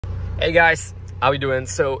Hey guys, how you doing?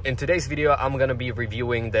 So in today's video, I'm gonna be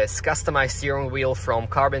reviewing this customized steering wheel from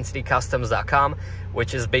carboncitycustoms.com,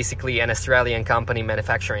 which is basically an Australian company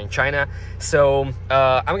manufacturing in China. So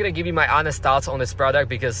I'm gonna give you my honest thoughts on this product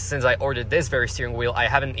because since I ordered this very steering wheel, I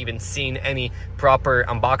haven't even seen any proper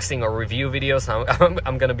unboxing or review videos.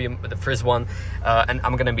 I'm gonna be the first one, and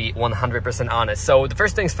I'm gonna be 100% honest. So the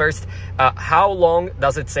first things first, how long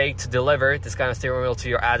does it take to deliver this kind of steering wheel to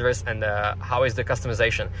your address, and how is the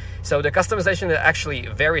customization? So the customization is actually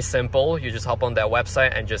very simple. You just hop on their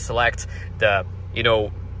website and just select the,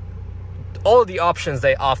 all the options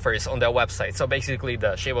they offers on their website. So basically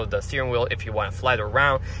the shape of the steering wheel, if you want flat or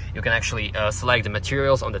round, you can actually select the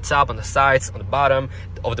materials on the top, on the sides, on the bottom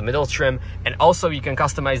of the middle trim, and also you can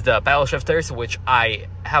customize the paddle shifters, which I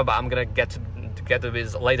have, but I'm gonna get to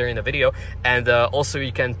this later in the video. And also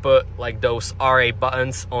you can put like those RA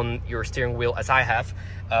buttons on your steering wheel, as I have,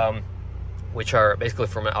 which are basically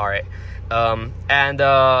from an RA.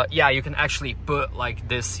 Yeah, you can actually put like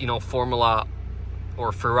this, Formula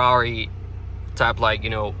or Ferrari type, like,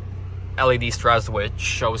 LED stress, which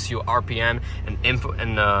shows you RPM and info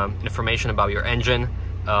and information about your engine.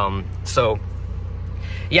 The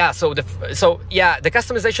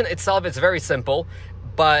customization itself is very simple,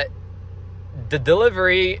 but the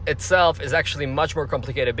delivery itself is actually much more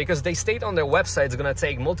complicated because they state on their website it's gonna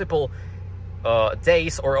take multiple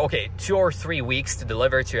days, or 2 or 3 weeks to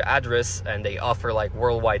deliver to your address, and they offer like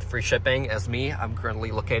worldwide free shipping. As me, I'm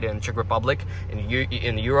currently located in Czech Republic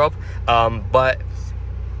in Europe, but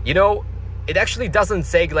it actually doesn't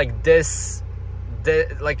take like this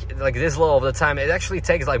little of the time. It actually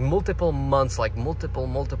takes like multiple months for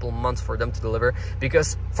them to deliver,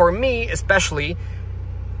 because for me especially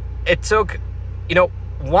it took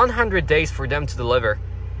 100 days for them to deliver.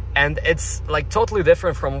 And it's like totally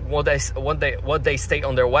different from what they state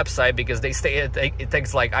on their website, because they state it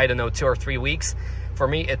takes like, I don't know, 2 or 3 weeks. For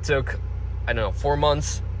me, it took, I don't know, 4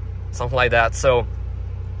 months, something like that. So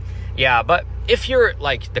yeah, but if you're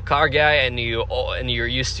like the car guy and you're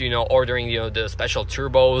used to ordering the special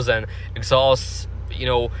turbos and exhausts,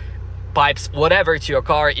 pipes, whatever to your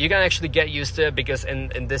car, you can actually get used to it, because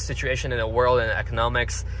in this situation, in a world in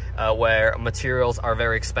economics where materials are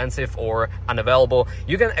very expensive or unavailable,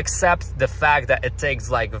 you can accept the fact that it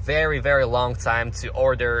takes like very, very long time to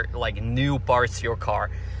order like new parts to your car.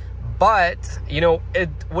 But it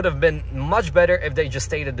would have been much better if they just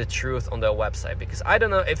stated the truth on their website, because I don't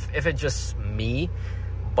know if it's just me,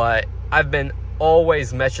 but I've been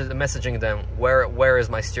always messaging them, where is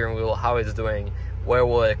my steering wheel, how it's doing, where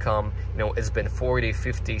will it come? It's been 40,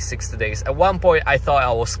 50, 60 days. At one point, I thought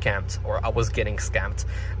I was scammed, or I was getting scammed.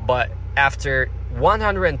 But after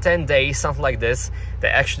 110 days, something like this, they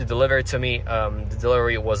actually delivered to me. The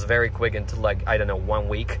delivery was very quick, until like, I don't know, 1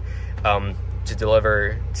 week to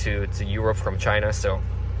deliver to Europe from China. So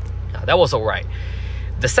that was all right.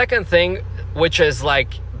 The second thing, which is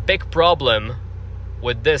like big problem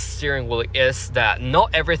with this steering wheel, is that not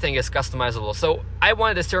everything is customizable. So I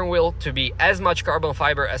wanted the steering wheel to be as much carbon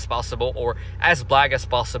fiber as possible, or as black as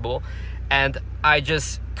possible, and I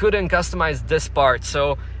just couldn't customize this part.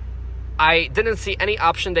 So I didn't see any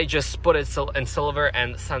option. They just put it in silver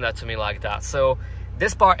and send that to me like that. So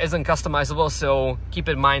this part isn't customizable, so keep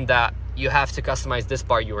in mind that you have to customize this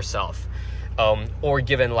part yourself, or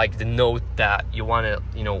given like the note that you want it,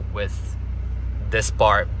 with this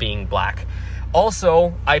part being black.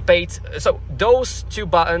 Also, I paid, so those 2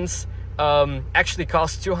 buttons actually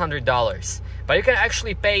cost $200, but you can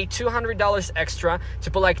actually pay $200 extra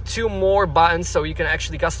to put like 2 more buttons, so you can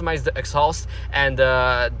actually customize the exhaust and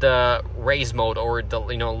the race mode, or the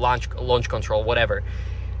launch control, whatever.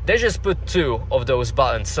 They just put 2 of those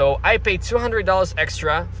buttons, so I paid $200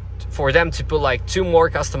 extra for them to put like 2 more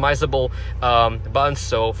customizable buttons.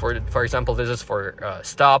 So for example, this is for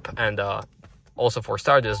stop, and also for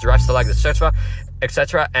start, there's drive select, etc.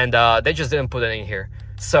 And they just didn't put it in here.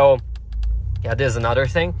 So yeah, this is another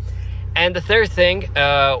thing. And the third thing,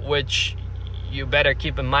 which you better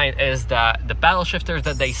keep in mind, is that the paddle shifters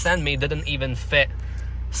that they sent me didn't even fit.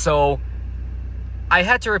 So I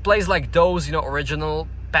had to replace like those original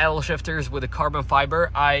paddle shifters with the carbon fiber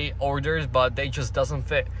I ordered, but they just doesn't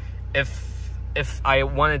fit. If I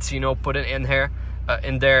wanted to put it in here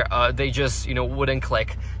in there, they just wouldn't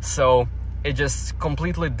click. So it just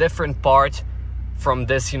completely different part from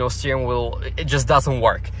this steering wheel. It just doesn't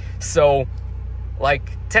work. So like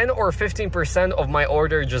 10 or 15% of my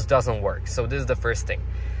order just doesn't work. So this is the first thing.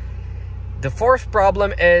 The fourth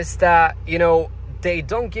problem is that they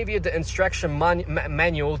don't give you the instruction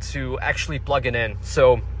manual to actually plug it in.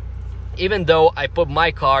 So even though I put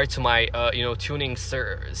my car to my you know, tuning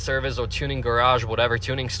service or tuning garage, whatever,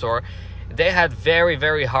 tuning store, they had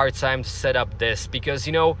very hard time to set up this, because,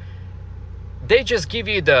 you know, they just give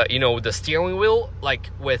you the, you know, the steering wheel like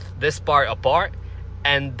with this part apart,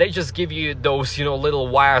 and they just give you those, you know, little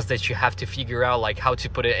wires that you have to figure out like how to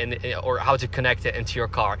put it in, or how to connect it into your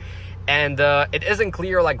car, and it isn't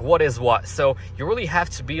clear like what is what. So you really have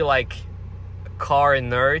to be like a car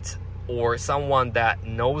nerd or someone that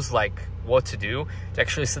knows like what to do to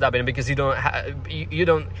actually set up in, because you don't you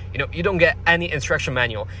don't get any instruction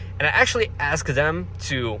manual. And I actually asked them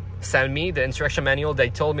to send me the instruction manual.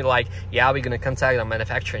 They told me like, yeah, we're gonna contact the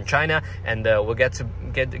manufacturer in China, and we'll get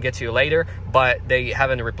to you later, but they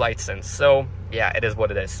haven't replied since. So yeah, it is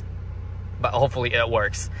what it is, but hopefully it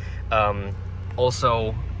works.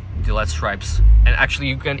 Also the LED stripes, and actually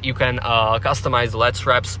you can customize the LED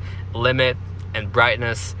stripes limit and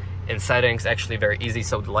brightness in settings, actually very easy.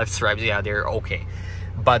 So the LED stripes, yeah, they're okay,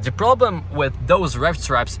 but the problem with those red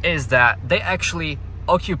stripes is that they actually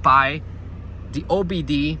occupy the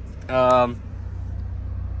OBD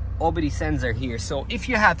sensor here. So if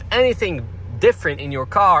you have anything different in your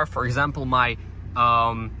car, for example my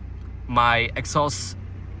my exhaust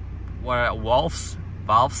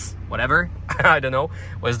valves, whatever, I don't know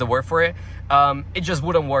what's the word for it, it just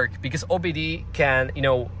wouldn't work, because OBD can, you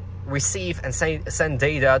know, receive and send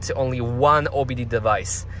data to only one OBD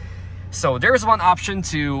device. So there's one option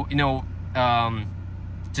to, you know,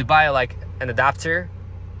 to buy like an adapter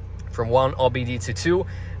from one OBD to two,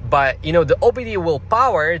 but you know, the OBD will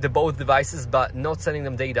power the both devices but not sending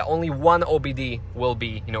them data. Only one OBD will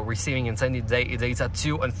be, you know, receiving and sending data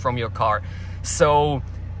to and from your car. So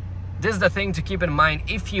this is the thing to keep in mind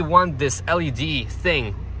if you want this LED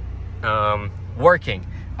thing working.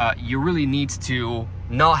 You really need to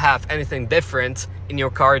not have anything different in your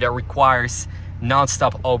car that requires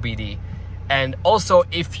non-stop OBD. And also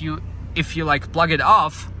if you like plug it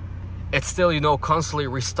off, it still, you know, constantly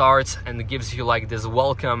restarts and gives you like this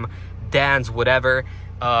welcome dance, whatever,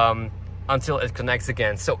 until it connects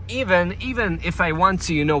again. So even if I want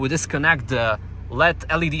to, you know, disconnect the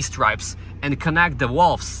LED stripes and connect the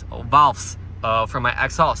valves from my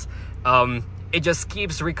exhaust, it just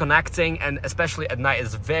keeps reconnecting, and especially at night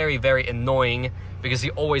is very annoying, because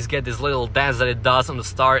you always get this little dance that it does on the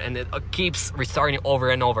start, and it keeps restarting over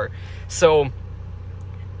and over. So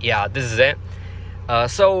yeah, this is it.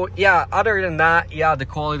 So yeah, other than that, yeah, the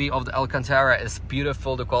quality of the Alcantara is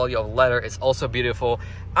beautiful, the quality of leather is also beautiful.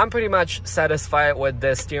 I'm pretty much satisfied with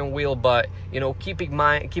the steering wheel, but you know, keep in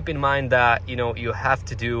mind that, you know, you have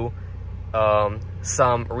to do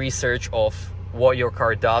some research of what your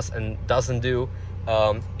car does and doesn't do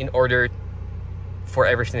in order for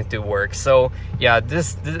everything to work. So yeah,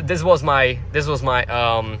 this was my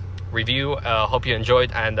review. Hope you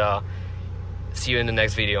enjoyed, and see you in the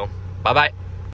next video. Bye bye.